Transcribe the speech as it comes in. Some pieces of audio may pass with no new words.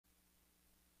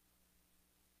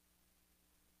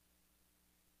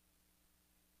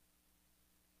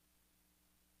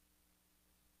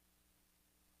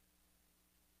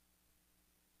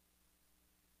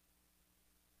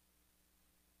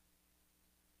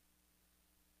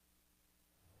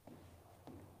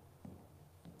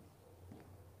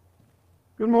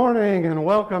Good morning and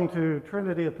welcome to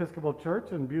Trinity Episcopal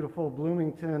Church in beautiful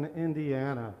Bloomington,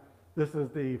 Indiana. This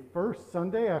is the first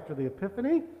Sunday after the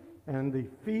Epiphany and the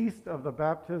feast of the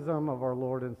baptism of our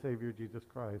Lord and Savior Jesus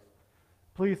Christ.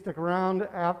 Please stick around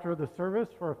after the service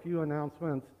for a few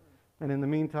announcements, and in the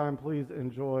meantime, please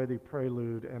enjoy the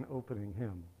prelude and opening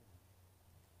hymn.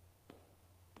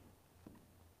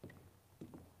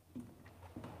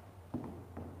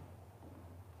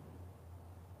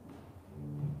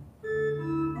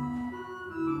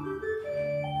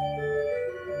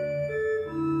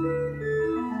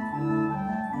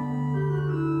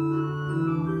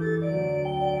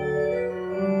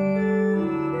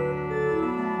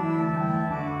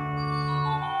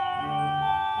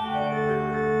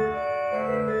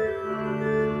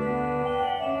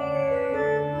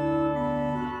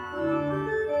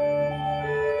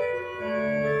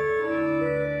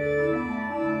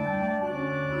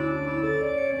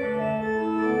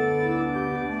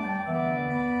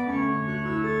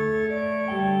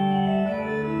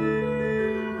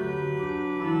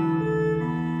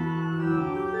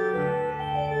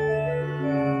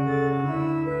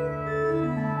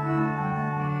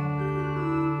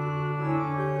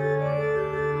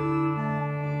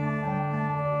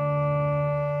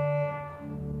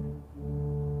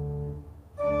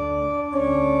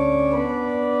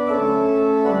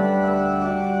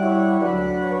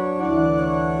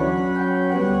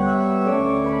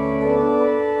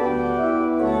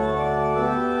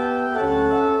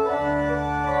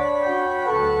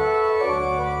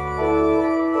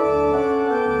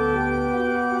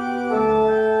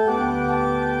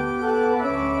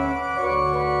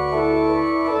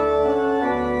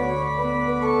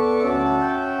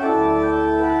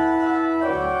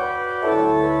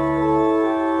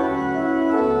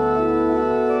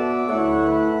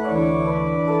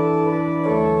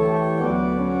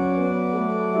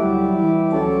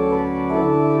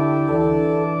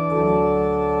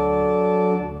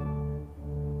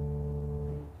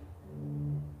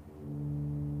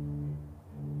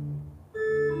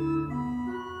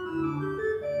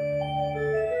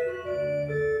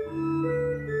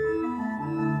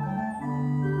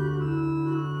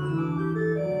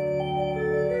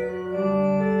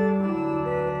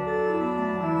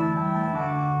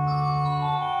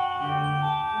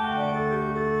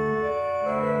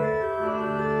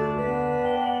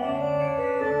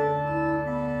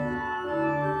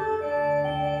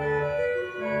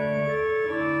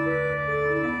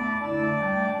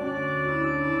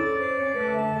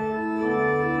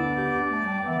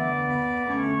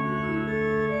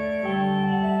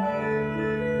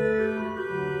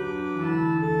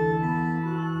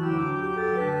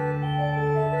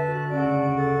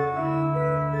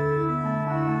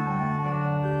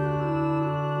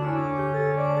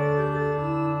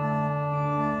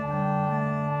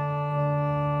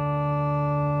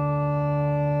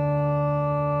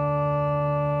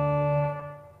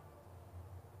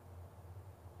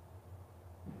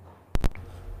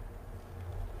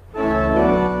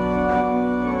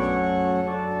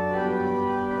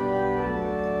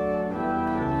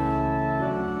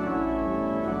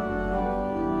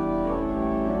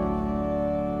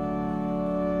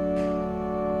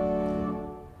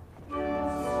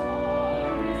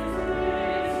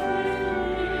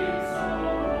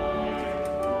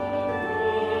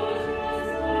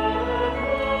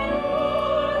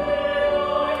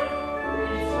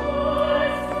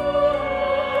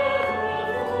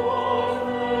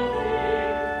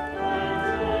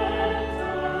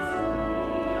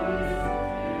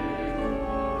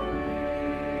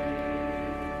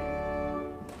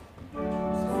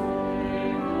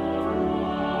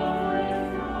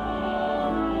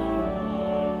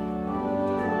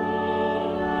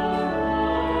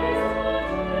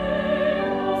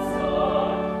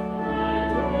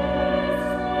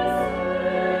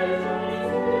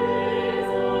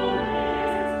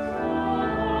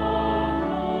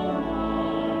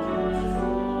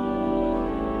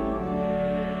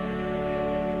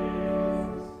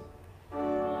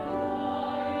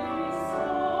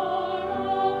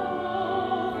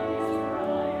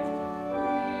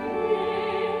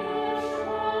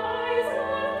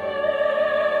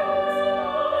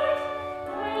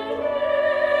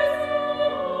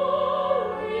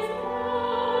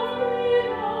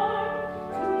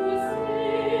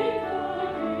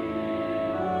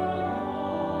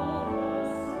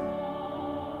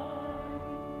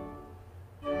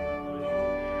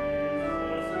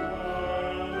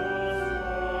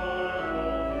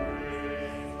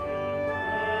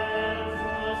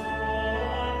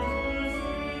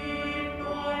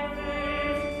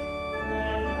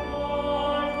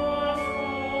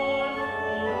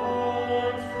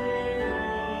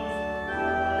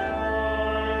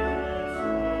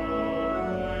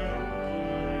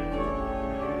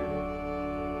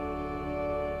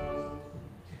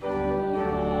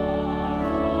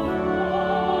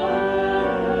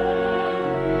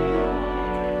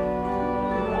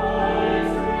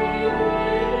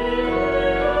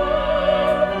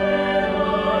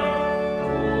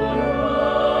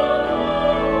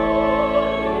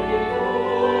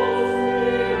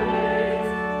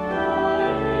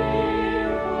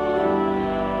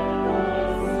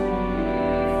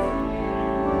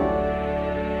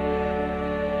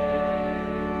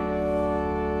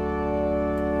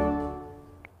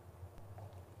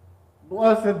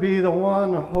 Blessed be the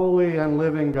one holy and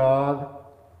living God.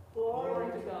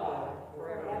 Glory to God,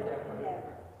 forever and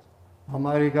ever.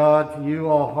 Almighty God, to you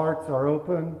all hearts are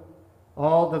open,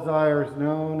 all desires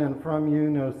known, and from you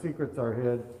no secrets are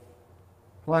hid.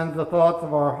 Cleanse the thoughts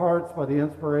of our hearts by the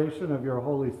inspiration of your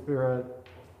Holy Spirit,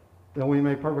 that we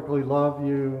may perfectly love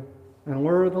you and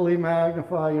worthily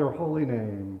magnify your holy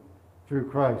name, through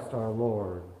Christ our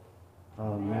Lord.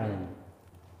 Amen.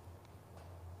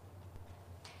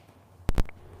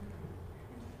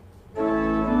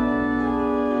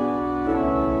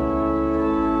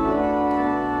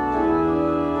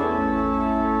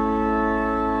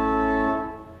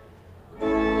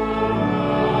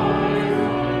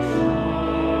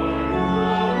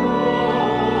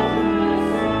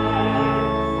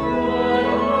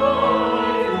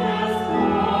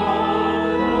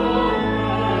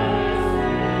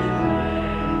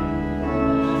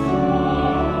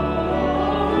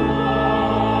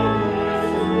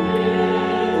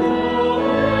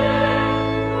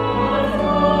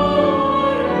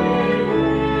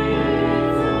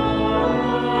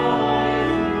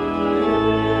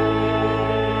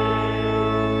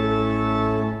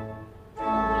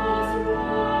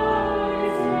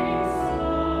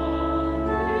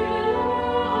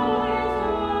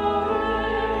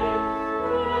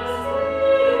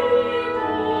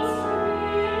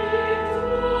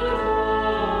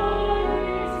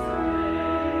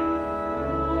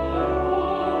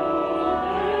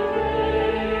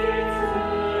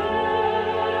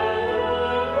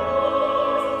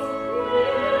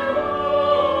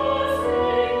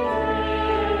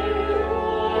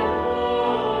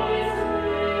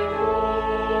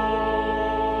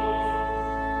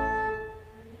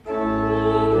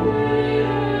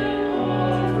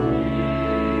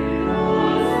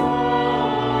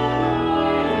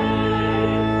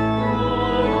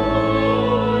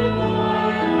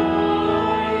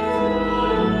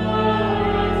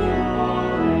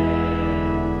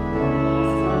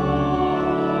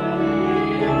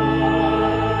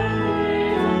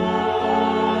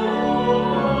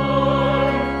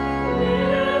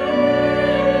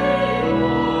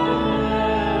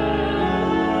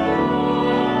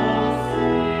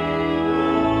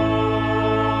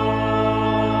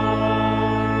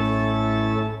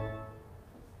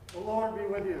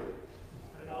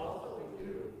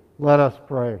 Let us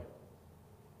pray.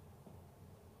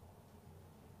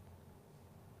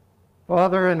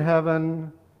 Father in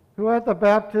heaven, who at the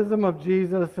baptism of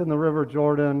Jesus in the river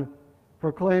Jordan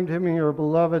proclaimed him your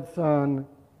beloved Son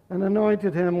and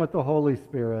anointed him with the Holy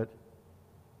Spirit,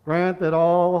 grant that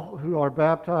all who are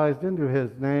baptized into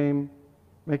his name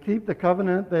may keep the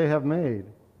covenant they have made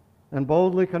and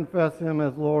boldly confess him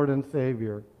as Lord and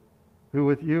Savior, who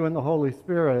with you and the Holy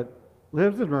Spirit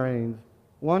lives and reigns,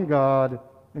 one God,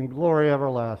 in glory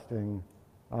everlasting.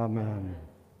 Amen.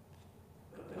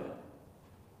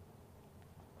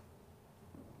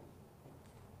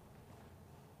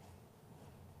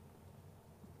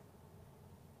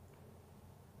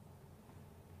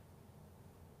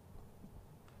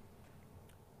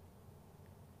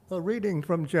 A reading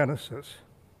from Genesis.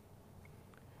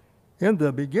 In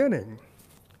the beginning,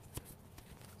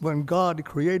 when God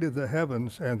created the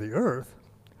heavens and the earth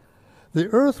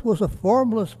was a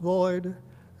formless void,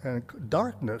 and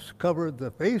darkness covered the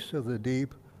face of the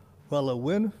deep, while a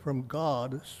wind from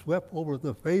God swept over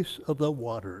the face of the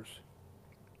waters.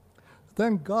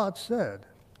 Then God said,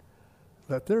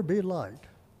 "Let there be light."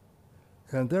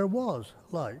 And there was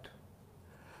light.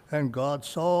 And God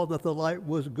saw that the light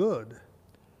was good.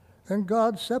 And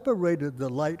God separated the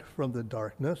light from the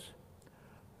darkness.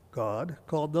 God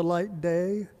called the light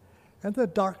day, and the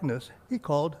darkness he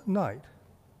called night.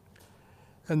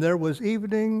 And there was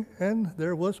evening, and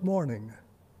there was morning,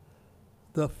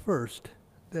 the first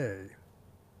day.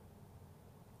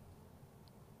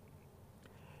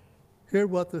 Hear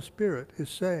what the Spirit is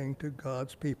saying to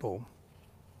God's people.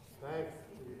 Thanks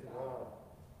be to God.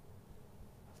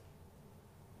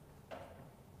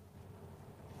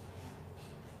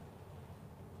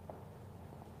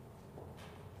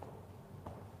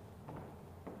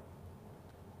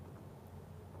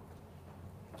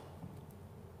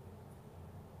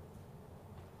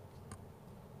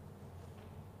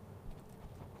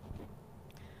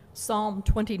 Psalm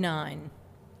 29.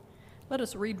 Let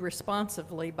us read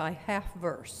responsively by half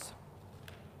verse.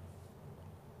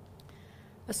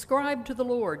 Ascribe to the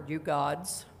Lord, you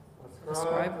gods.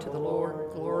 Ascribe to the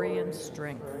Lord glory and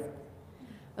strength.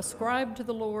 Ascribe to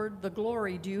the Lord the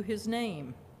glory due his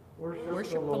name.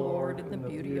 Worship the Lord in the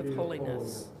beauty of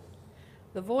holiness.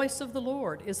 The voice of the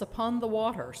Lord is upon the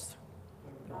waters.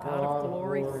 The God of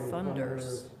glory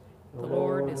thunders. The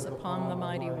Lord is upon the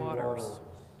mighty waters.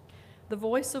 The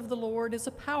voice of the Lord is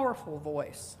a powerful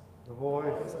voice. The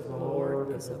voice of The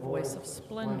Lord is a voice of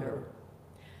splendor.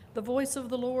 The voice of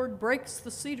the Lord breaks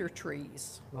the cedar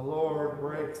trees. The Lord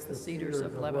breaks The cedars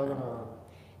of Lebanon.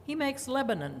 He makes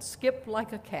Lebanon skip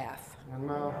like a calf, and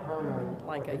Mount Hermon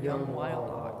like a young wild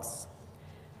ox.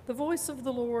 The voice of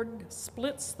the Lord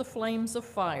splits the flames of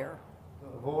fire.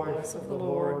 The voice of the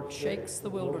Lord shakes the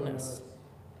wilderness.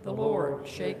 The Lord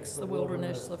shakes the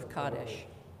wilderness of Kadesh.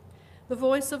 The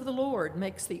voice of the Lord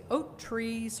makes the oak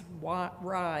trees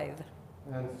writhe,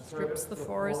 and strips the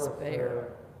forest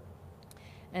bare.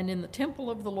 And in the temple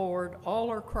of the Lord all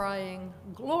are crying,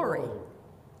 Glory!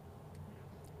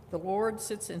 The Lord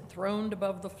sits enthroned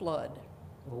above the flood.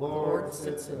 The The Lord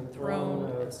sits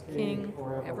enthroned as King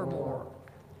forevermore.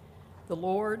 The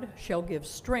Lord shall give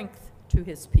strength to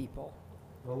his people.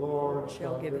 The Lord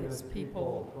Shall give his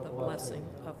people the blessing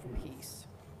of peace.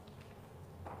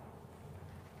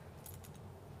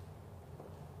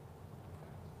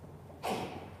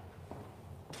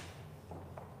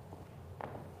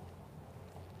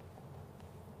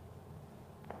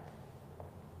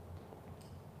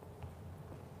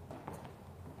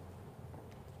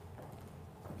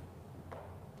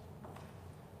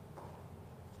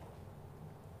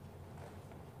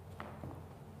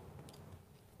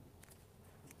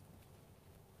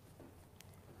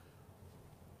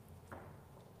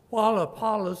 While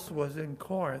Apollos was in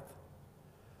Corinth,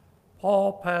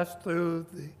 Paul passed through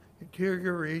the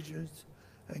interior regions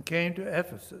and came to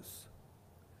Ephesus.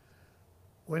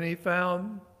 When he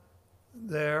found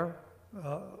there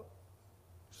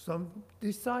some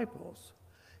disciples,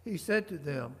 he said to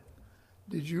them,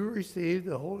 "Did you receive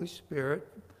the Holy Spirit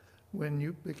when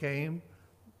you became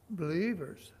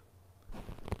believers?"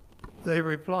 They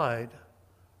replied,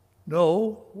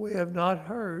 "No, we have not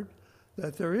heard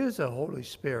that there is a Holy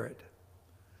Spirit."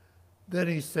 Then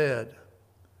he said,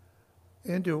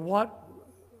 "Into what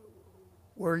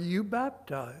were you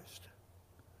baptized?"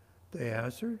 They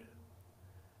answered,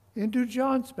 "Into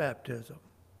John's baptism."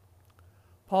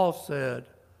 Paul said,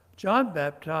 "John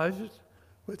baptized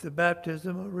with the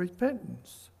baptism of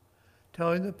repentance,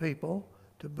 telling the people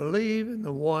to believe in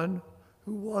the one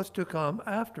who was to come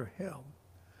after him,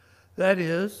 that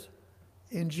is,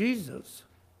 in Jesus."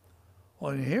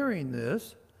 On hearing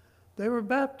this, they were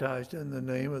baptized in the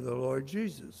name of the Lord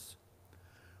Jesus.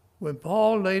 When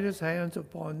Paul laid his hands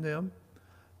upon them,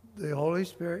 the Holy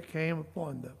Spirit came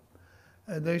upon them,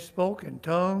 and they spoke in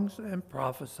tongues and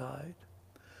prophesied.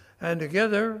 And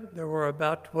together there were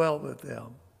about 12 of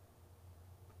them.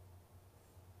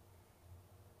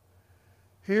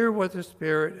 Hear what the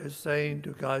Spirit is saying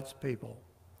to God's people.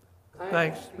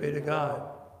 Thanks be to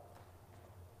God.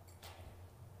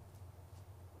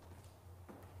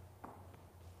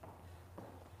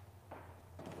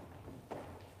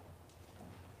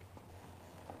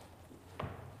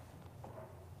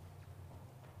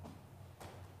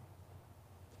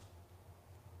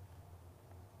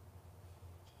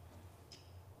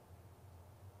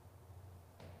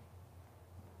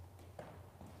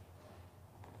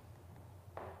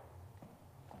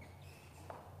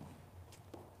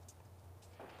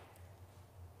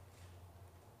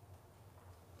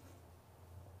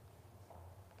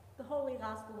 The Holy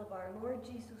Gospel of our Lord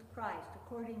Jesus Christ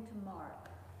according to Mark.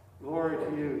 Glory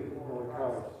to you, Lord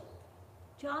Christ.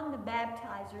 John the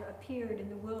Baptizer appeared in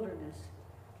the wilderness,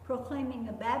 proclaiming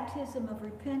a baptism of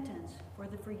repentance for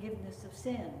the forgiveness of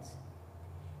sins.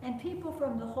 And people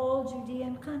from the whole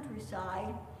Judean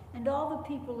countryside and all the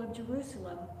people of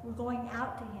Jerusalem were going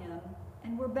out to him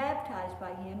and were baptized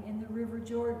by him in the river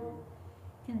Jordan,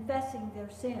 confessing their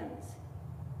sins.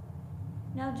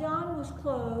 Now John was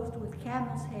clothed with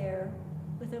camel's hair,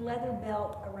 with a leather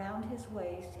belt around his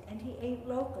waist, and he ate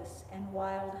locusts and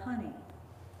wild honey.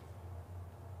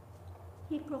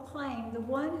 He proclaimed, "The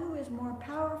one who is more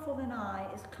powerful than I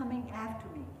is coming after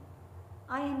me.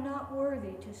 I am not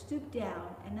worthy to stoop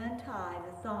down and untie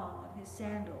the thong of his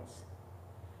sandals.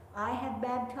 I have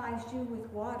baptized you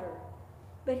with water,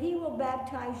 but he will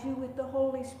baptize you with the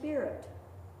Holy Spirit."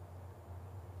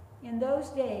 In those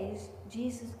days,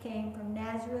 Jesus came from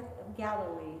Nazareth of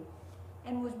Galilee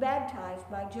and was baptized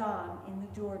by John in the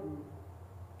Jordan.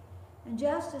 And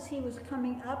just as he was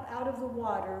coming up out of the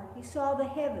water, he saw the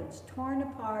heavens torn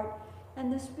apart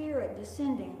and the Spirit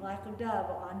descending like a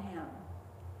dove on him.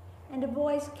 And a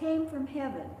voice came from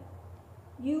heaven,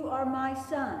 "You are my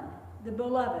Son, the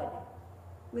Beloved.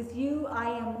 With you I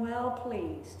am well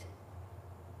pleased."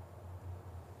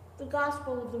 The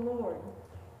Gospel of the Lord.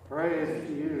 Praise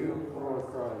to you, Lord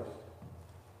Christ.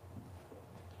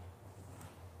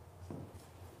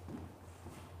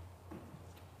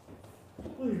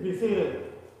 Please be seated.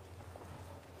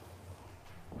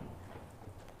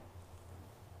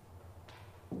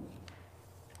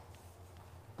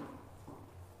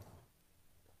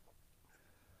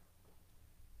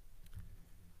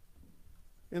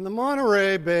 In the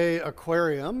Monterey Bay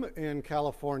Aquarium in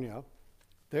California,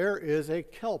 there is a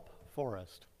kelp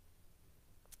forest.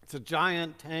 It's a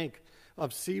giant tank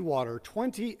of seawater,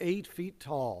 28 feet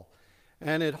tall,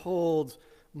 and it holds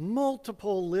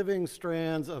multiple living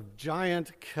strands of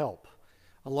giant kelp,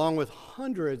 along with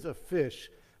hundreds of fish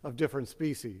of different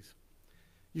species.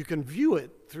 You can view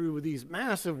it through these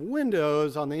massive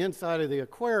windows on the inside of the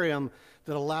aquarium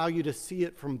that allow you to see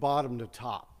it from bottom to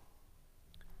top.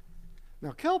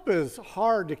 Now, kelp is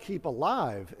hard to keep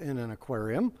alive in an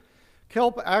aquarium.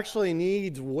 Kelp actually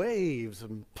needs waves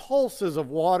and pulses of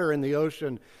water in the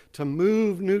ocean to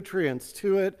move nutrients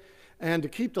to it and to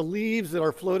keep the leaves that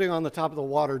are floating on the top of the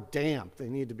water damp. They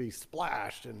need to be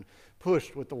splashed and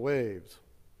pushed with the waves.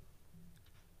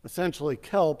 Essentially,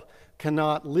 kelp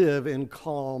cannot live in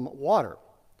calm water.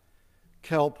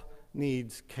 Kelp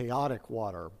needs chaotic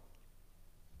water.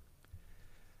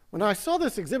 When I saw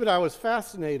this exhibit, I was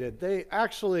fascinated. They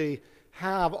actually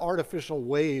have artificial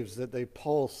waves that they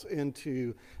pulse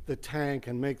into the tank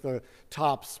and make the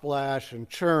top splash and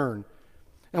churn.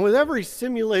 And with every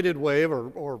simulated wave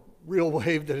or real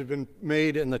wave that had been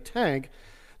made in the tank,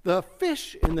 the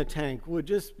fish in the tank would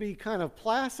just be kind of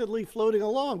placidly floating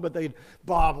along, but they'd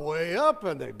bob way up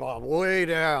and they'd bob way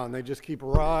down. They just keep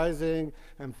rising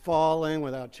and falling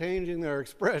without changing their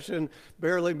expression,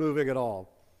 barely moving at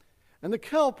all. And the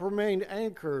kelp remained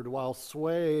anchored while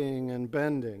swaying and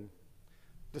bending.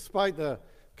 Despite the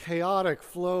chaotic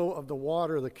flow of the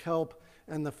water, the kelp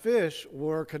and the fish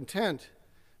were content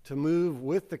to move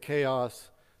with the chaos,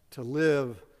 to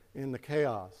live in the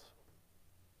chaos.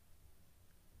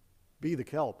 Be the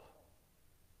kelp.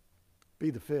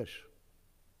 Be the fish.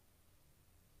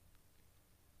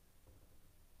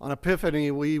 On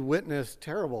Epiphany, we witnessed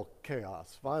terrible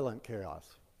chaos, violent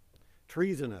chaos,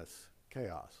 treasonous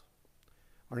chaos.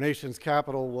 Our nation's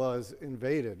capital was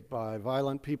invaded by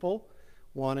violent people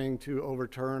wanting to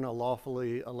overturn a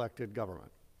lawfully elected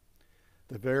government,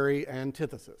 the very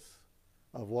antithesis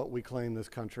of what we claim this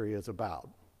country is about.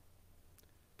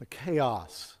 The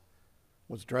chaos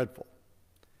was dreadful,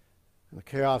 and the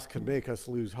chaos could make us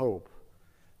lose hope,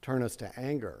 turn us to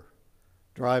anger,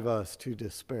 drive us to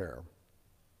despair.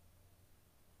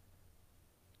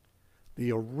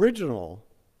 The original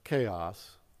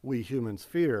chaos we humans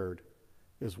feared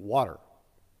is water.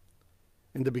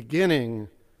 In the beginning,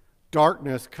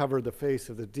 darkness covered the face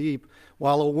of the deep,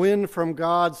 while a wind from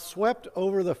God swept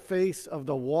over the face of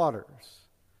the waters.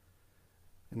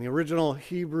 In the original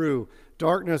Hebrew,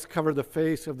 darkness covered the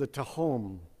face of the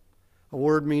Tehom, a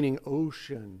word meaning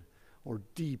ocean or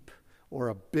deep or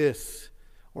abyss,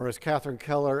 or as Catherine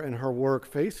Keller in her work,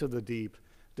 Face of the Deep,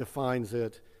 defines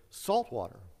it,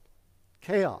 saltwater,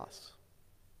 chaos,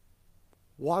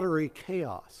 watery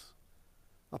chaos.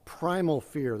 A primal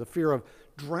fear, the fear of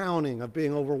drowning, of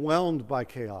being overwhelmed by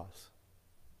chaos.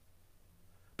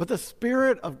 But the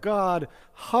Spirit of God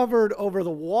hovered over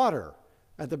the water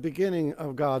at the beginning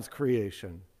of God's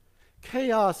creation.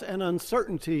 Chaos and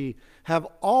uncertainty have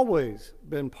always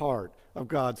been part of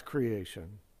God's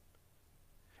creation.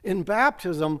 In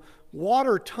baptism,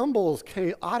 water tumbles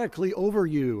chaotically over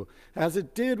you, as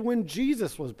it did when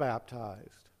Jesus was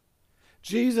baptized.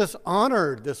 Jesus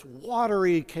honored this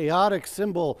watery, chaotic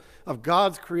symbol of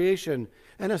God's creation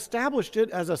and established it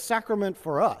as a sacrament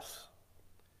for us.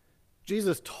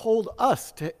 Jesus told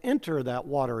us to enter that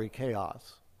watery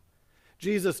chaos.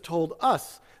 Jesus told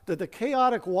us that the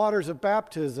chaotic waters of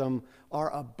baptism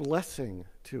are a blessing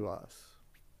to us.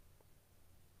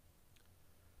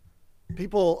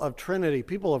 People of Trinity,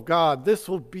 people of God, this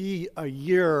will be a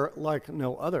year like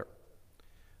no other.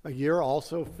 A year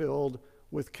also filled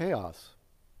with chaos.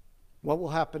 What will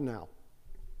happen now?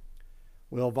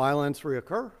 Will violence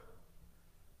reoccur?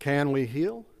 Can we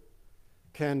heal?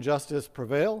 Can justice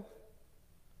prevail?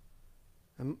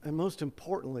 And most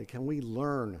importantly, can we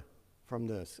learn from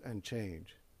this and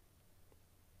change?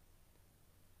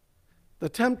 The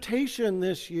temptation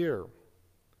this year,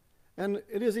 and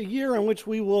it is a year in which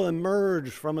we will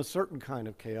emerge from a certain kind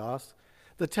of chaos,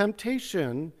 the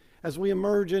temptation as we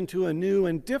emerge into a new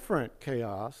and different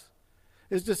chaos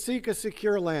is to seek a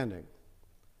secure landing,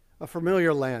 a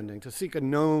familiar landing, to seek a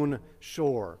known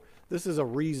shore. This is a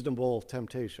reasonable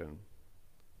temptation.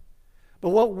 But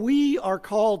what we are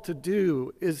called to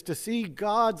do is to see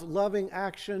God's loving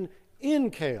action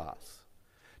in chaos,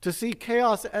 to see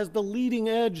chaos as the leading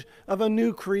edge of a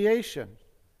new creation.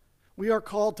 We are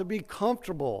called to be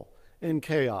comfortable in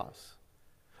chaos,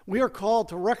 We are called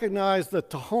to recognize the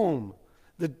Tehom,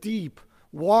 the deep,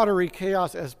 watery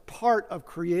chaos, as part of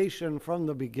creation from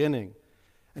the beginning,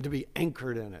 and to be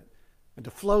anchored in it, and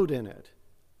to float in it,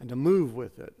 and to move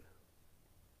with it.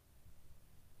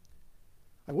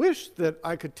 I wish that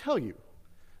I could tell you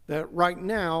that right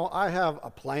now I have a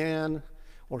plan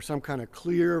or some kind of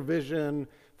clear vision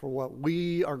for what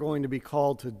we are going to be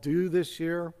called to do this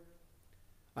year.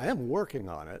 I am working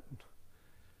on it.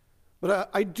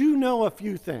 But I do know a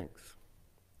few things.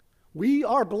 We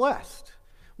are blessed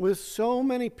with so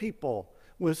many people,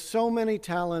 with so many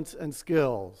talents and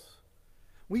skills.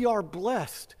 We are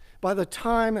blessed by the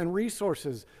time and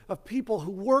resources of people who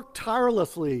work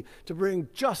tirelessly to bring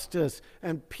justice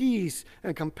and peace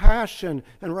and compassion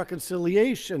and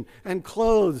reconciliation and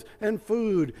clothes and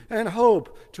food and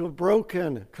hope to a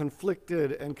broken,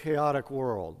 conflicted, and chaotic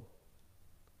world.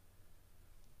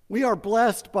 We are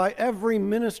blessed by every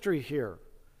ministry here,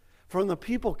 from the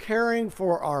people caring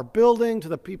for our building, to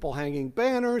the people hanging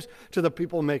banners, to the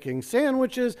people making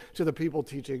sandwiches, to the people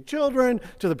teaching children,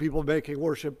 to the people making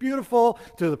worship beautiful,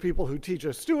 to the people who teach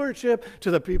us stewardship, to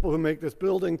the people who make this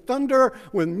building thunder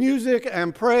with music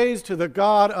and praise to the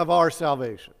God of our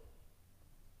salvation.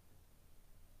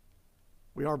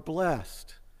 We are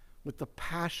blessed with the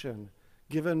passion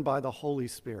given by the Holy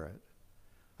Spirit,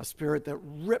 a spirit that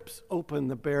rips open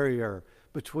the barrier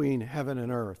between heaven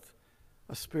and earth,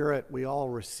 a spirit we all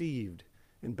received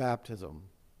in baptism.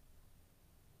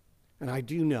 And I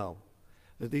do know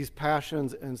that these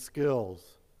passions and skills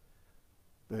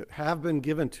that have been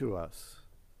given to us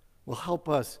will help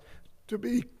us to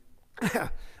be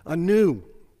a new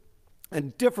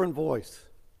and different voice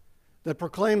that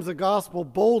proclaims the gospel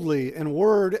boldly in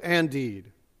word and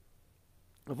deed,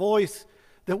 a voice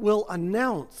that will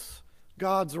announce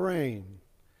God's reign,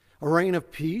 a reign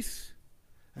of peace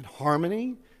and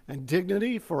harmony and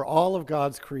dignity for all of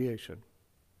God's creation.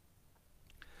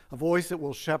 A voice that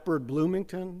will shepherd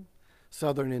Bloomington,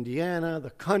 southern Indiana, the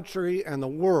country, and the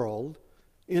world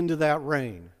into that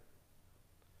reign.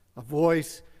 A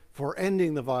voice for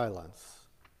ending the violence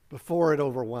before it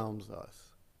overwhelms us.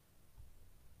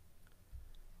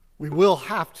 We will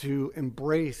have to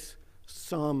embrace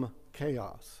some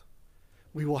chaos.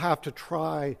 We will have to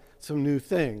try some new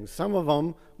things. Some of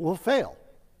them will fail.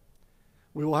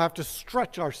 We will have to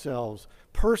stretch ourselves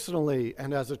personally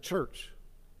and as a church.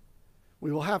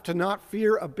 We will have to not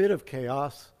fear a bit of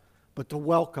chaos, but to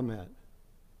welcome it.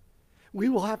 We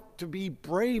will have to be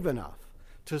brave enough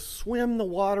to swim the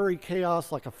watery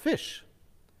chaos like a fish.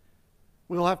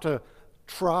 We will have to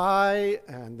try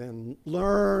and then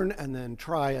learn and then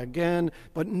try again,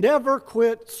 but never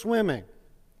quit swimming,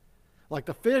 like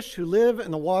the fish who live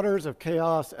in the waters of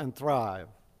chaos and thrive.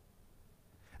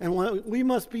 And we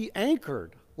must be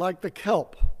anchored like the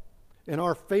kelp in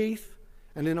our faith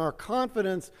and in our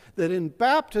confidence that in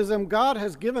baptism God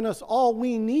has given us all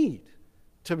we need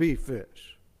to be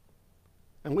fish.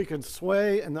 And we can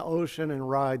sway in the ocean and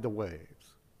ride the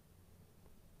waves.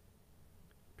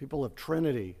 People of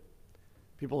Trinity,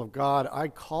 people of God, I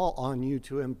call on you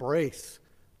to embrace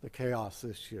the chaos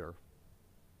this year.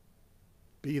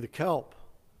 Be the kelp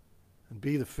and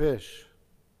be the fish.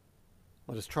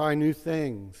 Let us try new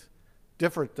things,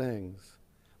 different things.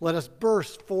 Let us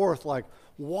burst forth like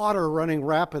water running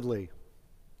rapidly.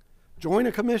 Join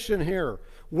a commission here.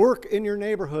 Work in your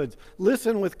neighborhoods.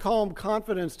 Listen with calm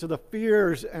confidence to the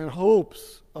fears and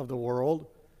hopes of the world.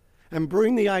 And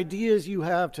bring the ideas you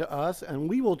have to us, and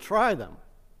we will try them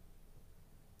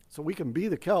so we can be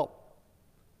the kelp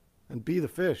and be the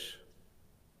fish.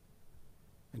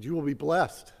 And you will be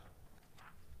blessed,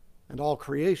 and all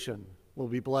creation will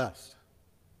be blessed.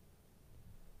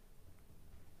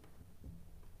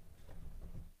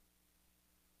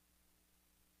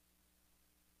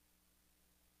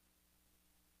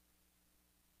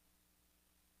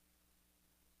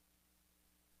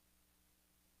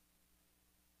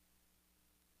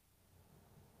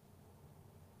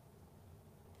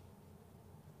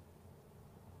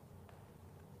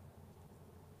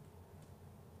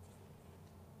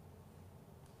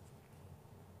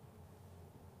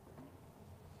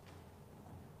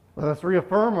 Let us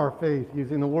reaffirm our faith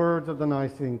using the words of the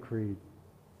Nicene Creed.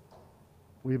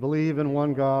 We believe in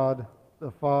one God, the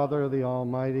Father, the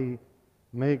Almighty,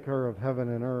 maker of heaven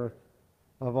and earth,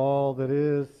 of all that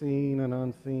is seen and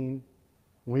unseen.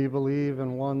 We believe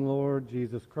in one Lord,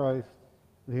 Jesus Christ,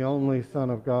 the only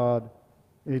Son of God,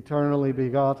 eternally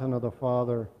begotten of the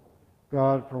Father,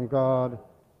 God from God,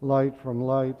 light from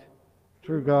light,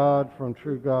 true God from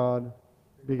true God,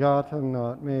 begotten,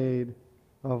 not made,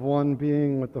 of one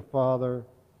being with the Father.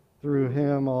 Through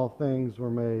him all things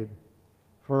were made.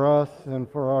 For us and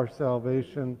for our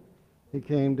salvation, he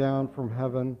came down from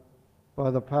heaven.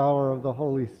 By the power of the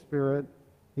Holy Spirit,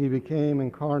 he became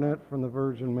incarnate from the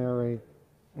Virgin Mary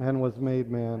and was made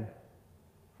man.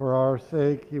 For our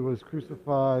sake, he was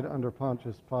crucified under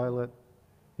Pontius Pilate.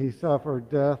 He suffered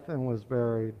death and was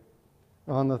buried.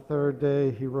 On the third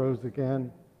day, he rose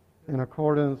again. In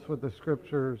accordance with the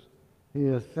Scriptures, he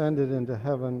ascended into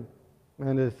heaven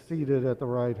and is seated at the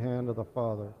right hand of the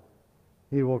Father.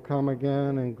 He will come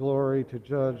again in glory to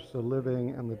judge the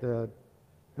living and the dead,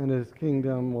 and his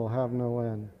kingdom will have no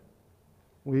end.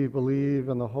 We believe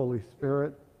in the Holy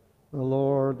Spirit, the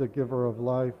Lord, the giver of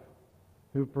life,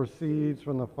 who proceeds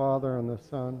from the Father and the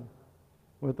Son.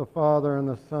 With the Father and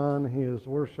the Son, he is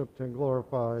worshipped and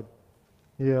glorified.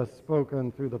 He has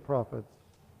spoken through the prophets.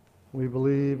 We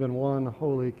believe in one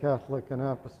holy Catholic and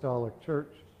apostolic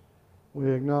church.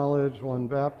 We acknowledge one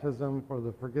baptism for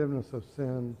the forgiveness of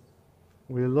sins.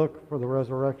 We look for the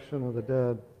resurrection of the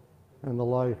dead and the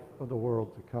life of the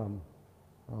world to come.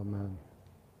 Amen.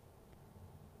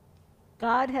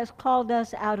 God has called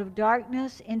us out of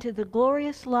darkness into the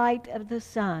glorious light of the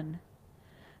sun.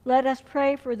 Let us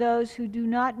pray for those who do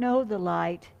not know the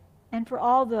light and for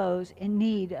all those in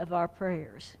need of our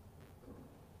prayers.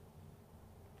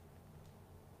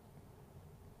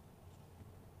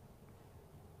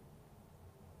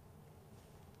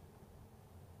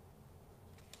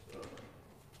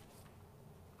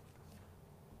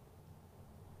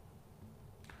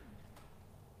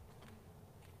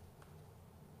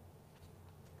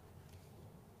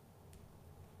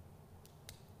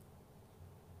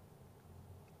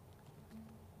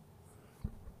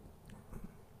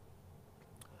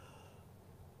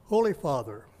 Holy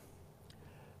Father,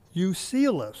 you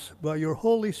seal us by your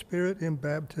Holy Spirit in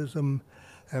baptism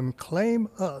and claim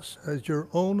us as your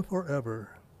own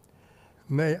forever.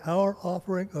 May our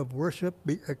offering of worship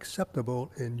be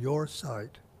acceptable in your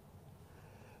sight.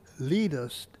 Lead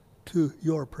us to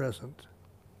your presence.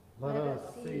 Let us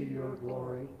see your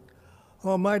glory.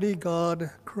 Almighty God,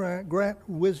 grant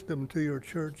wisdom to your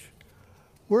church.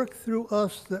 Work through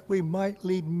us that we might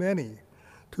lead many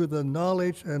to the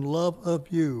knowledge and love of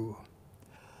you.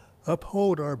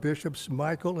 Uphold our bishops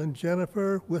Michael and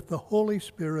Jennifer with the Holy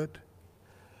Spirit.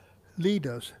 Lead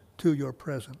us to your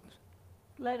presence.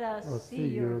 Let us See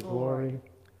your glory.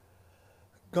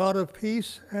 God of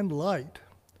peace and light,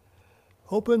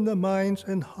 open the minds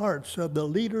and hearts of the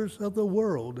leaders of the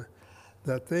world,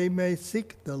 that they may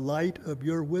seek the light of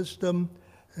your wisdom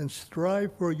and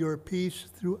strive for your peace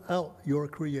throughout your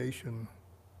creation.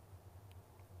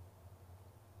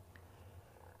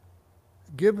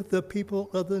 Give the people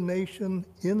of the nation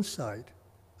insight,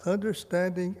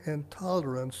 understanding, and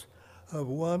tolerance of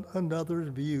one another's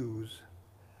views.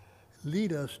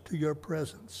 Lead us to your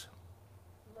presence.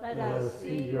 Let us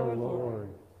see your glory.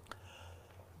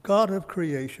 God of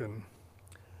creation,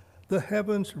 the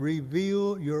heavens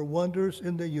reveal your wonders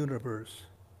in the universe.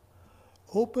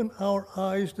 Open our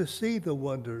eyes to see the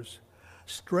wonders.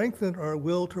 Strengthen our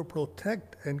will to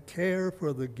protect and care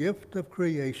for the gift of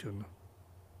creation.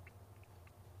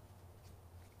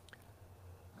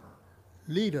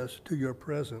 Lead us to your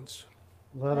presence.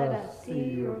 Let us see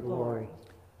your glory.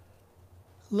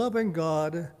 Loving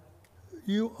God,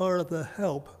 you are the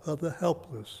help of the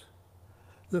helpless,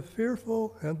 the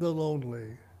fearful and the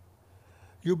lonely.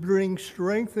 You bring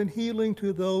strength and healing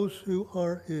to those who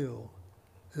are ill,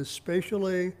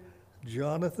 especially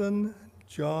Jonathan,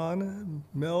 John,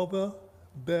 Melva,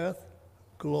 Beth,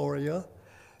 Gloria,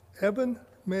 Evan,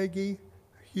 Maggie,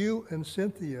 Hugh and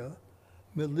Cynthia,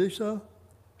 Melissa,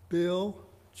 Bill,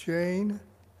 Jane,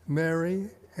 Mary,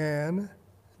 Ann,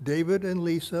 David and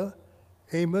Lisa,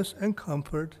 Amos and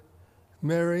Comfort,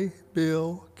 Mary,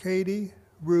 Bill, Katie,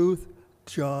 Ruth,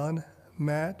 John,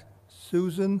 Matt,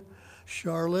 Susan,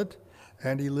 Charlotte,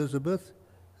 and Elizabeth,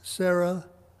 Sarah,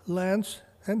 Lance,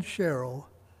 and Cheryl,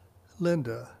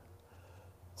 Linda,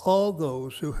 all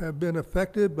those who have been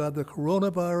affected by the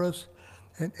coronavirus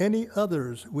and any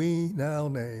others we now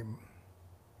name.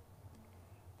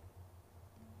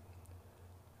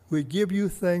 We give you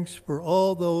thanks for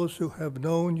all those who have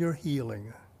known your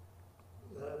healing.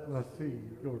 Let us see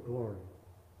your glory.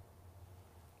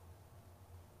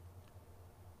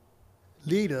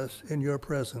 Lead us in your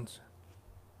presence.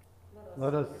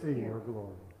 Let us see your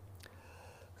glory.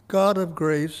 God of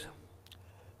grace,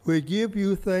 we give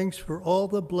you thanks for all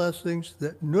the blessings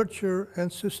that nurture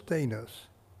and sustain us.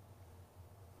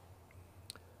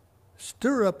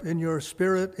 Stir up in your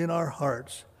spirit in our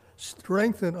hearts.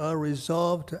 Strengthen our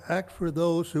resolve to act for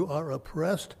those who are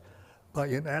oppressed by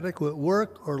inadequate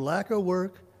work or lack of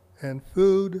work and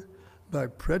food, by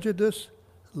prejudice,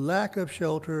 lack of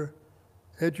shelter,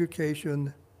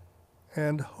 education,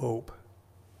 and hope.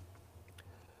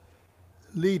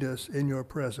 Lead us in your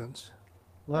presence.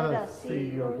 Let us see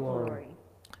your glory.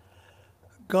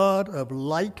 God of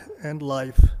light and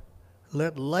life,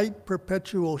 let light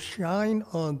perpetual shine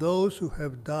on those who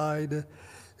have died,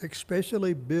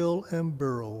 especially Bill and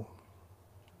Burl.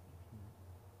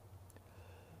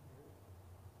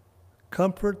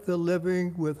 Comfort the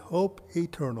living with hope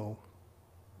eternal.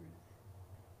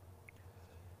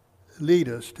 Lead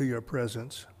us to your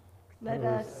presence. Let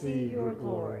us see your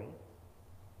glory.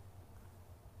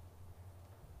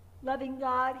 Loving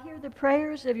God, hear the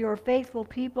prayers of your faithful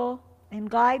people and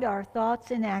guide our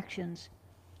thoughts and actions,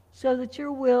 so that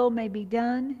your will may be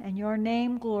done and your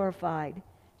name glorified,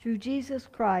 through Jesus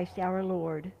Christ our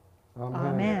Lord. Amen.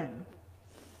 Amen.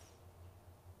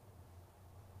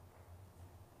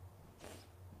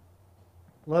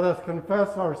 Let us confess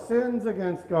our sins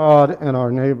against God and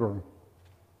our neighbor.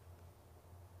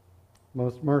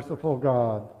 Most merciful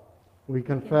God, we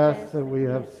confess that we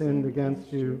have sinned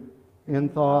against you in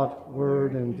thought,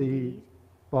 word, and deed,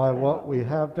 by what we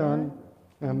have done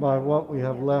and by what we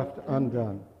have left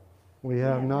undone. We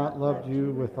have not loved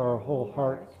you with our whole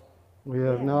hearts. We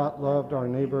have not loved our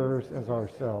neighbors as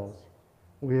ourselves.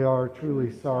 We are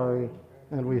truly sorry,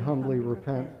 and we humbly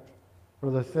repent. For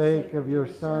the sake of your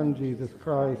Son, Jesus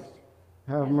Christ,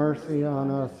 have mercy on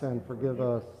us and forgive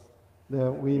us,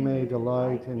 that we may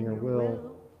delight in your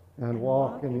will and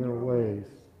walk in your ways,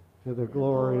 to the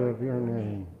glory of your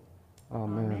name.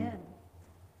 Amen.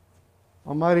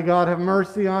 Almighty God, have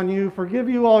mercy on you, forgive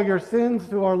you all your sins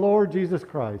through our Lord Jesus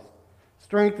Christ,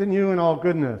 strengthen you in all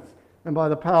goodness, and by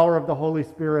the power of the Holy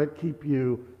Spirit keep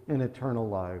you in eternal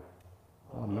life.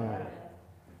 Amen.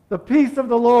 The peace of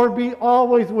the Lord be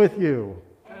always with you.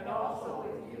 And also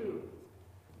with you.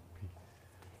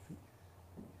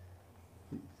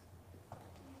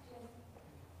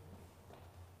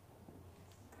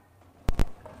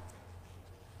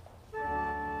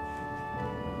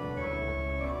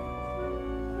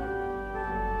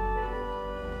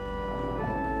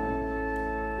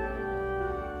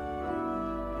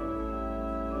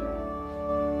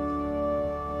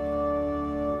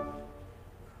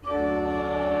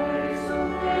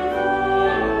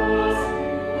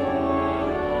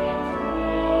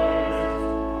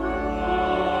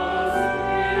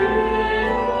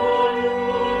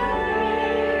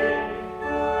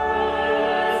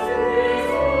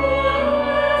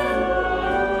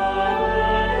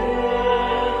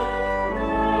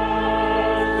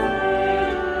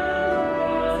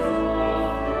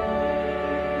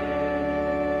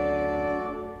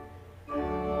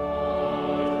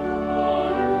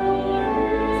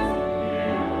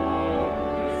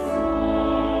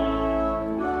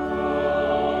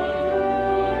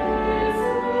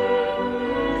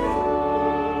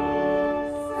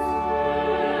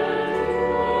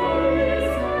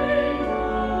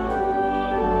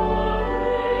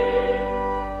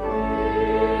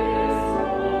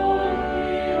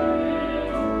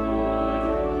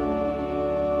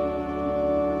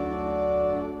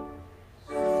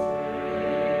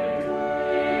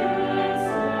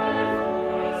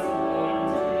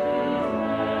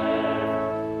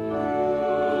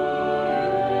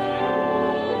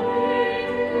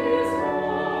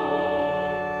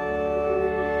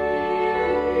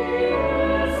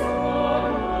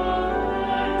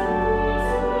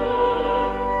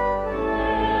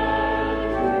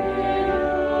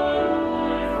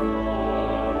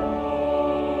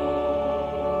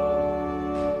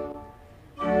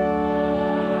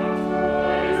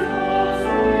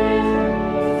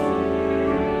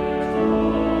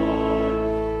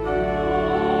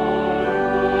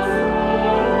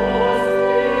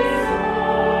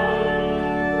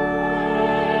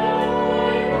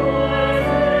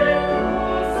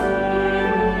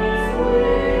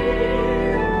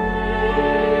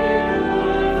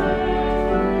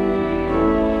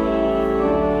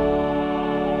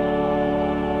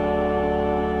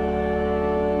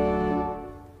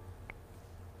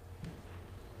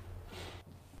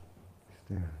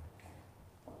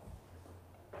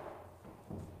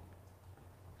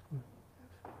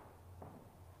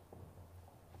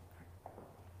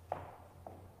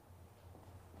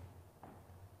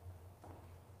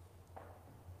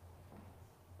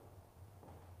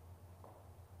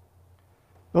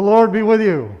 The Lord be with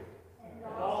you. And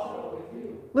also with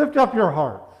you. Lift up your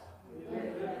hearts.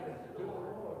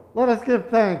 Let us give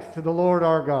thanks to the Lord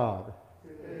our God.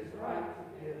 It is right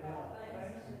to give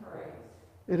thanks and praise.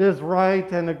 It is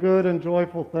right and a good and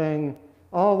joyful thing,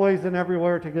 always and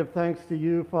everywhere to give thanks to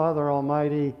you, Father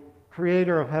Almighty,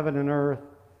 Creator of heaven and earth,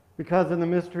 because in the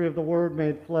mystery of the Word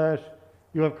made flesh,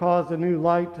 You have caused a new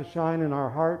light to shine in our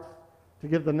hearts, to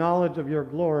give the knowledge of your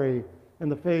glory in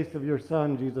the face of your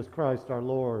Son, Jesus Christ our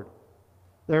Lord.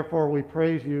 Therefore we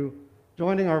praise you,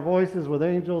 joining our voices with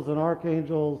angels and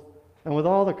archangels and with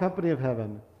all the company of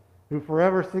heaven, who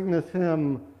forever sing this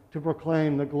hymn to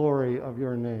proclaim the glory of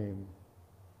your name.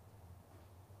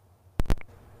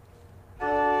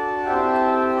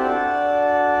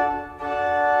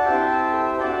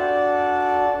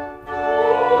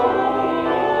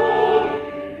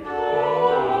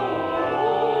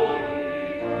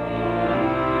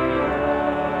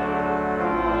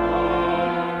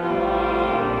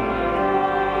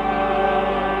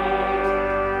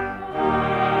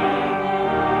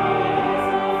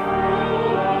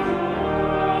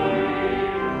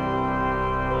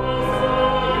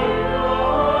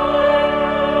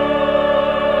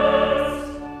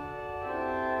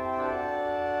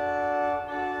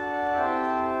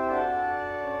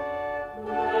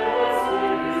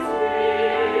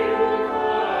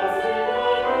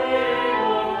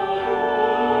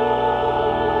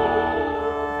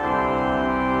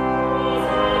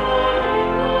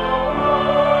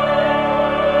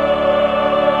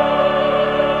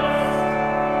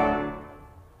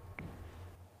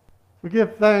 We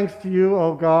give thanks to you,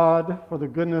 O God, for the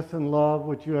goodness and love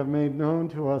which you have made known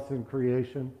to us in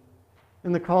creation,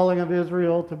 in the calling of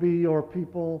Israel to be your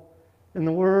people, in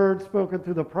the word spoken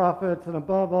through the prophets, and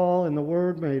above all, in the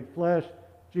word made flesh,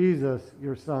 Jesus,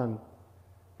 your Son.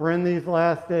 For in these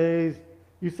last days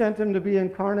you sent him to be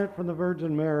incarnate from the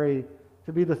Virgin Mary,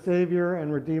 to be the Savior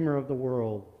and Redeemer of the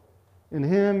world. In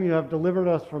him you have delivered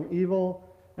us from evil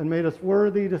and made us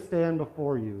worthy to stand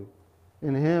before you.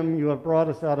 In him you have brought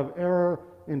us out of error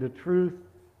into truth,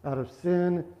 out of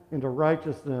sin into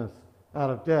righteousness, out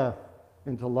of death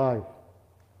into life.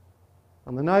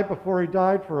 On the night before he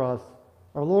died for us,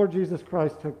 our Lord Jesus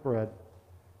Christ took bread.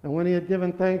 And when he had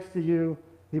given thanks to you,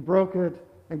 he broke it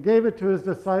and gave it to his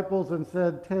disciples and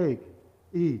said, "Take,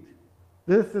 eat.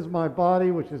 This is my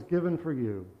body which is given for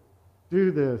you.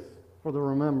 Do this for the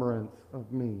remembrance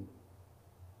of me."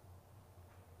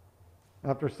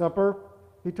 After supper,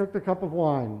 he took the cup of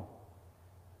wine.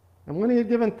 And when he had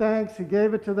given thanks, he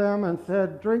gave it to them and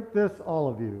said, "Drink this, all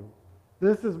of you.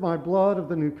 This is my blood of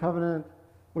the new covenant,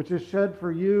 which is shed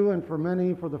for you and for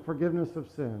many for the forgiveness of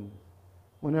sins.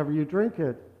 Whenever you drink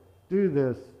it, do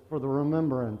this for the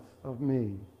remembrance of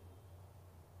me."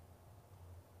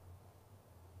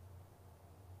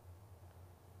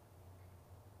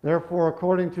 Therefore,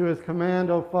 according to his command,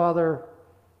 O Father,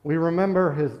 we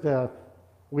remember his death.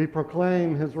 We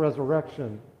proclaim his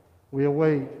resurrection. We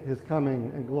await his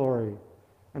coming in glory.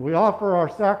 And we offer our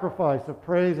sacrifice of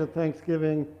praise and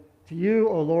thanksgiving to you,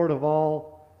 O Lord of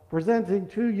all, presenting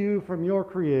to you from your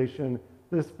creation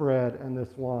this bread and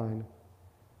this wine.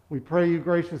 We pray you,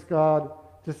 gracious God,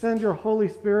 to send your Holy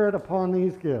Spirit upon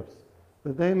these gifts,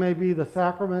 that they may be the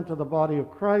sacrament of the body of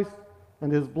Christ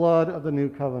and his blood of the new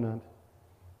covenant.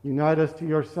 Unite us to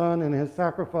your Son and his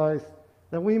sacrifice,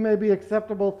 that we may be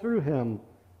acceptable through him,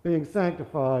 being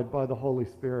sanctified by the Holy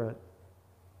Spirit.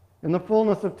 In the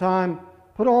fullness of time,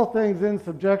 put all things in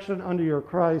subjection under your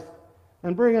Christ,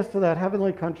 and bring us to that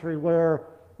heavenly country where,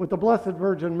 with the Blessed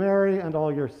Virgin Mary and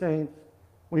all your saints,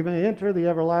 we may enter the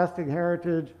everlasting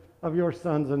heritage of your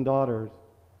sons and daughters.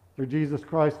 Through Jesus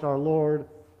Christ our Lord,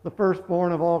 the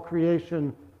firstborn of all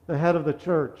creation, the head of the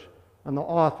church, and the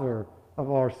author of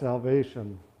our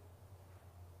salvation.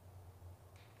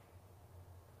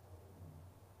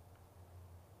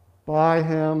 By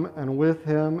him, and with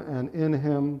him, and in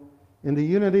him, in the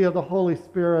unity of the Holy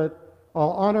Spirit,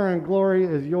 all honor and glory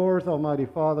is yours, Almighty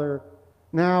Father,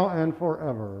 now and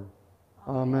forever.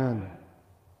 Amen.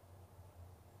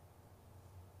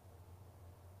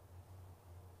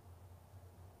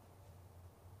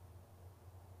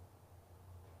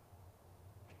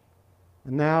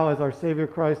 And now, as our Savior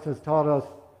Christ has taught us,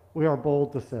 we are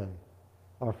bold to say,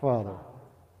 Our Father,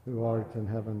 who art in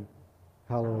heaven,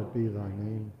 hallowed be thy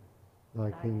name. Thy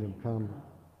kingdom come,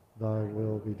 thy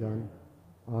will be done,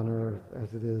 on earth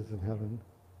as it is in heaven.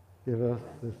 Give us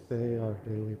this day our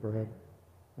daily bread,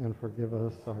 and forgive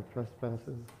us our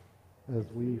trespasses, as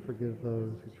we forgive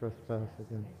those who trespass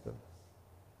against us.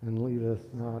 And lead us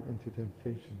not into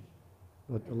temptation,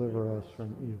 but deliver us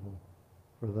from evil.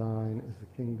 For thine is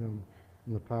the kingdom,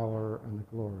 and the power, and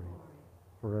the glory,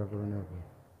 forever and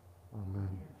ever. Amen.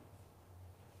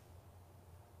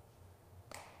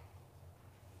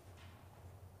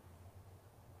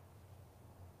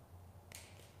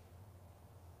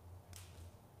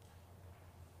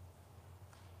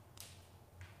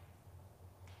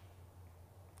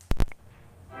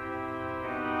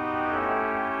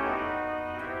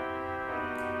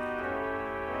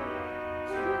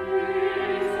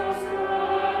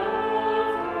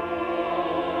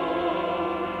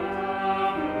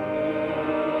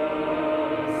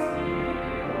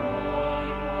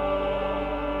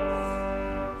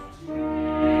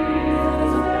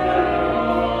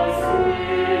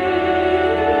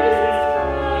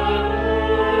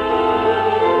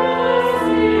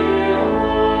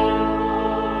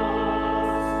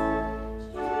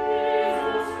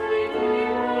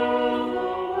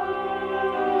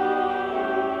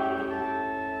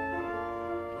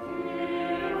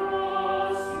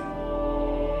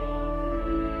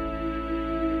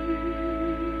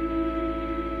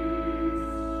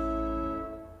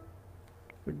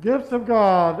 gifts of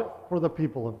God for the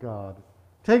people of God.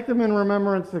 Take them in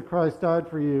remembrance that Christ died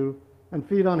for you, and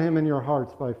feed on him in your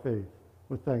hearts by faith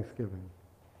with thanksgiving.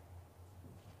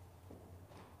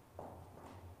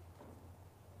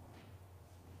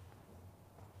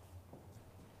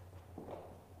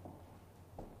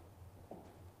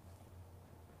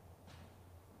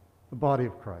 The body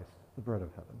of Christ, the bread of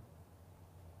heaven.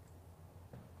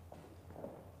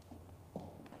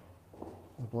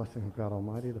 The blessing of God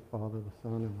Almighty, the Father, the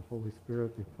Son, and the Holy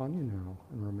Spirit be upon you now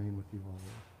and remain with you always.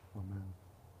 Amen.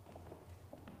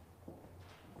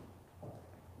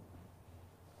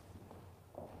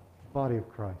 The body of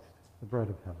Christ, the bread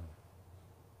of heaven.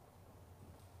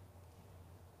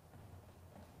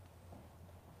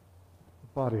 The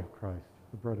body of Christ,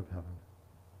 the bread of heaven.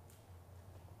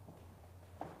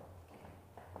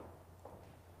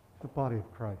 The body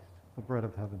of Christ, the bread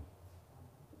of heaven.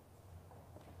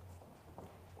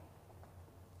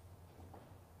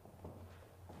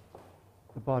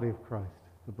 The body of Christ,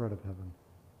 the bread of heaven.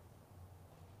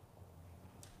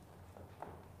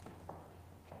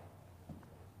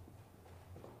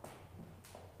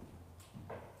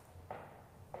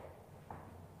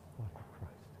 Body of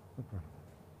Christ, the bread of heaven.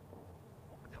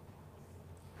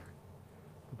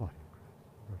 The body of Christ, the bread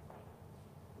of heaven.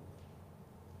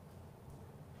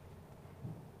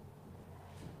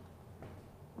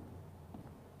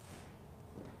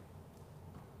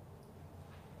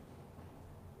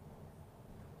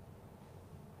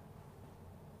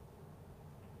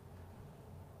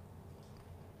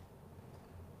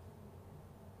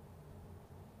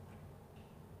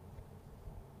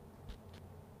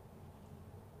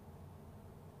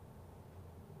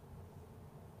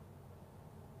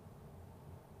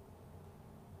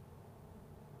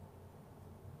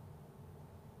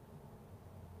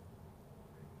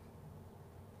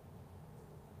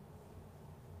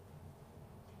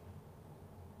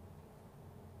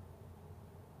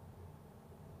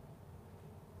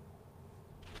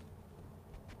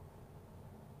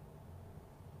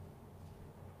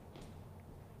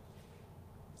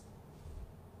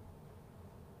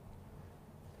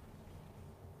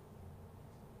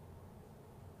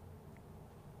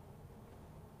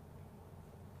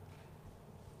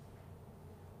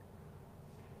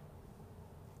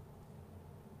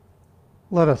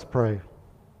 Let us pray.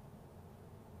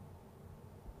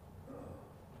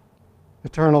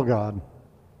 Eternal God,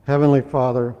 Heavenly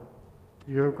Father,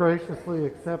 you have graciously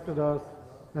accepted us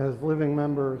as living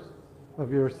members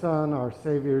of your Son, our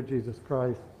Savior, Jesus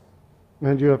Christ,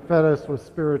 and you have fed us with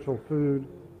spiritual food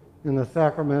in the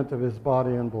sacrament of his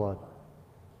body and blood.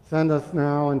 Send us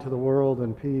now into the world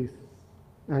in peace,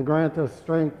 and grant us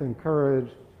strength and courage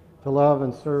to love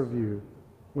and serve you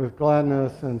with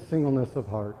gladness and singleness of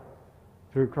heart.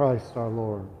 Through Christ our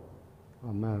Lord.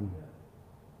 Amen.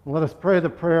 And let us pray the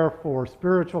prayer for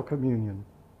spiritual communion.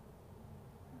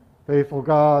 Faithful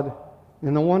God,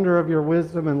 in the wonder of your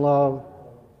wisdom and love,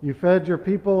 you fed your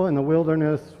people in the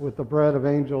wilderness with the bread of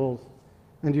angels,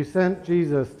 and you sent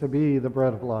Jesus to be the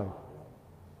bread of life.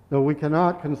 Though we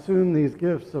cannot consume these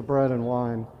gifts of bread and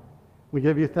wine, we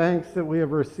give you thanks that we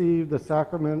have received the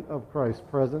sacrament of Christ's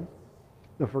presence,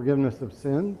 the forgiveness of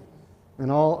sins,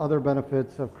 and all other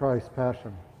benefits of Christ's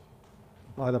passion.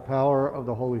 By the power of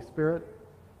the Holy Spirit,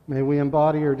 may we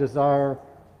embody your desire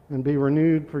and be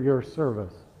renewed for your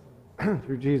service.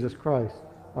 Through Jesus Christ,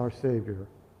 our Savior.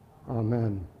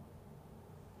 Amen.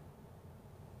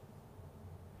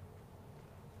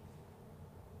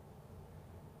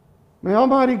 May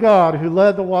Almighty God, who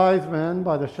led the wise men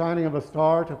by the shining of a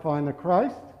star to find the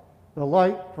Christ, the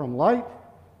light from light,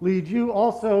 lead you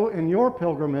also in your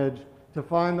pilgrimage to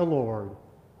find the Lord.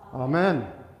 Amen.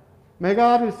 May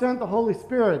God, who sent the Holy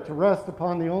Spirit to rest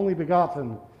upon the only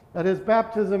begotten at his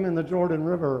baptism in the Jordan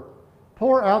River,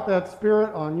 pour out that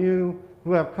Spirit on you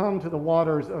who have come to the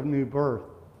waters of new birth.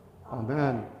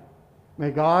 Amen.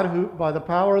 May God, who by the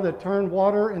power that turned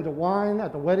water into wine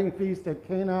at the wedding feast at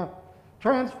Cana,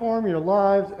 transform your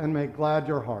lives and make glad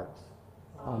your hearts.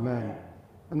 Amen.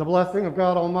 And the blessing of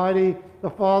God Almighty, the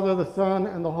Father, the Son,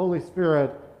 and the Holy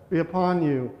Spirit be upon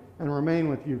you and remain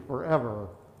with you forever.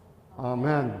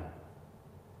 Amen.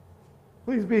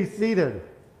 Please be seated.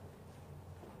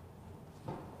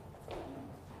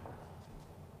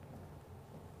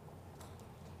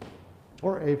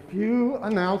 For a few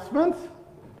announcements.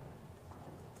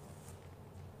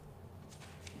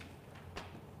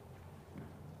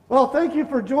 Well, thank you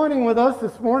for joining with us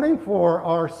this morning for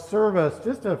our service.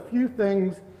 Just a few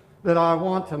things that I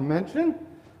want to mention.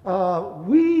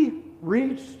 We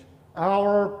reached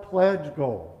our pledge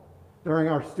goal during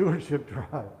our stewardship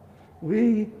drive.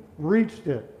 We reached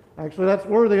it. Actually, that's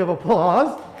worthy of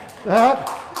applause. That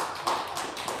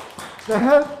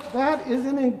That is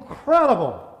an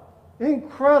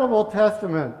incredible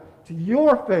testament to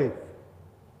your faith,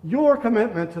 your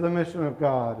commitment to the mission of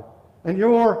God, and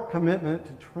your commitment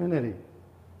to Trinity.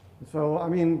 So, I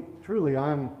mean, truly,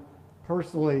 I'm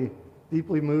personally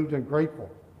deeply moved and grateful.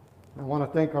 I want to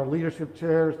thank our leadership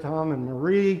chairs, Tom and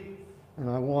Marie, and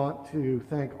I want to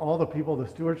thank all the people of the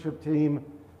stewardship team,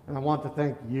 and I want to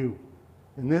thank you.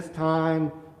 In this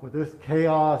time, with this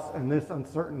chaos and this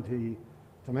uncertainty,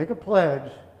 to make a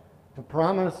pledge, to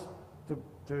promise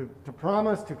to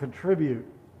contribute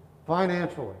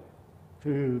financially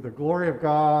to the glory of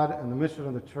God and the mission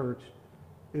of the church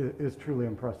is truly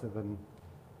impressive. And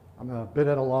I'm a bit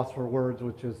at a loss for words,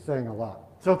 which is saying a lot.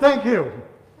 So thank you.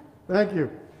 Thank you.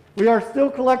 We are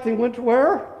still collecting winter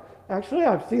wear. Actually,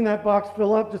 I've seen that box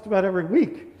fill up just about every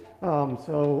week.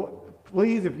 So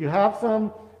please, if you have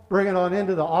some, bring it on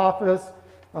into the office.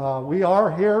 We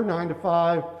are here 9 to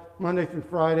 5, Monday through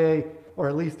Friday, or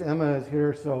at least Emma is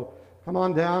here. So come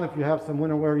on down. If you have some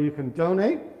winter wear, you can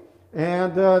donate.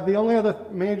 And the only other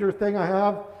major thing I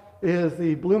have is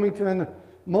the Bloomington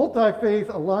Multi-Faith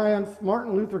Alliance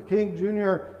Martin Luther King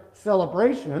Jr.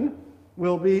 celebration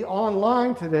will be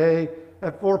online today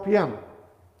at 4 p.m.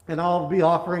 And I'll be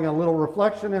offering a little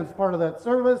reflection as part of that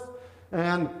service.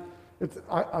 And it's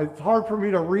hard for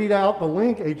me to read out the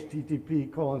link,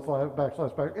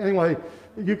 http://. Anyway,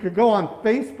 you could go on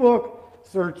Facebook,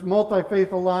 search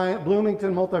Multi-Faith Alliance,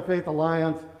 Bloomington Multi-Faith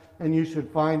Alliance, and you should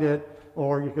find it.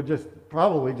 Or you could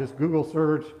probably just Google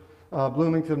search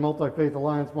Bloomington Multi-Faith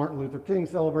Alliance Martin Luther King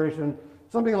celebration,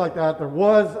 something like that. There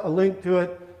was a link to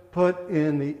it put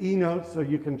in the e-notes, so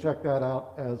you can check that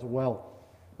out as well.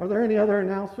 Are there any other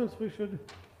announcements we should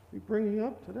be bringing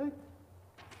up today?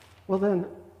 Well then,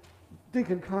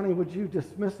 Deacon Connie, would you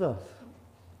dismiss us?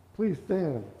 Please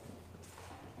stand.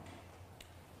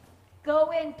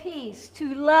 Go in peace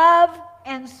to love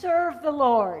and serve the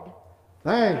Lord.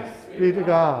 Thanks be to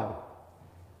God.